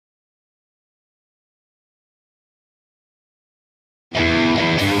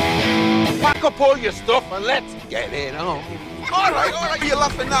Pack up all your stuff and let's get it on. All right, you're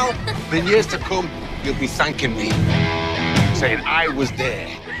laughing now. In years to come, you'll be thanking me, saying I was there.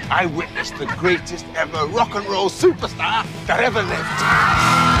 I witnessed the greatest ever rock and roll superstar that ever lived.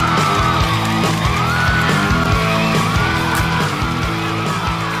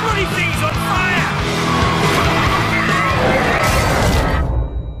 Everything's on fire!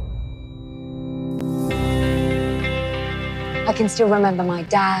 I can still remember my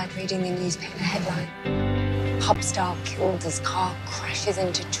dad reading the newspaper headline. Pop star killed as car crashes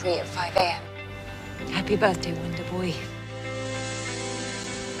into tree at 5 a.m. Happy birthday, Wonder Boy.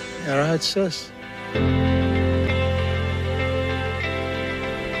 All right, sis.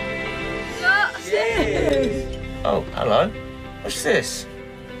 Oh, hello. What's this?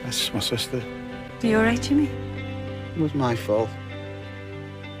 That's my sister. Are you all right, Jimmy? It was my fault.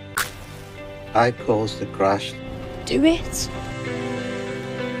 I caused the crash. Do it.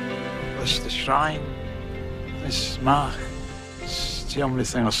 It's the shrine. This mark. It's the only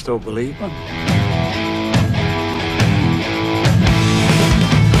thing I still believe in.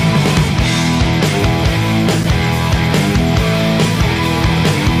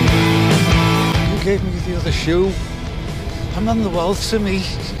 You gave me the other shoe. I'm on the world to me.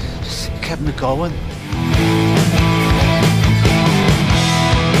 Just kept me going.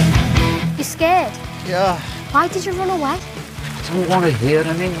 You scared? Yeah. Why did you run away? I don't want to hear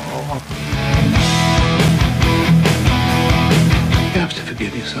anymore. You have to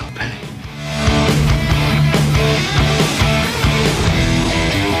forgive yourself, Penny.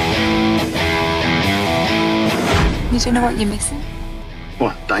 You don't know what you're missing?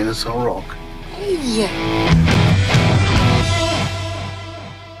 What, Dinosaur Rock? Hey.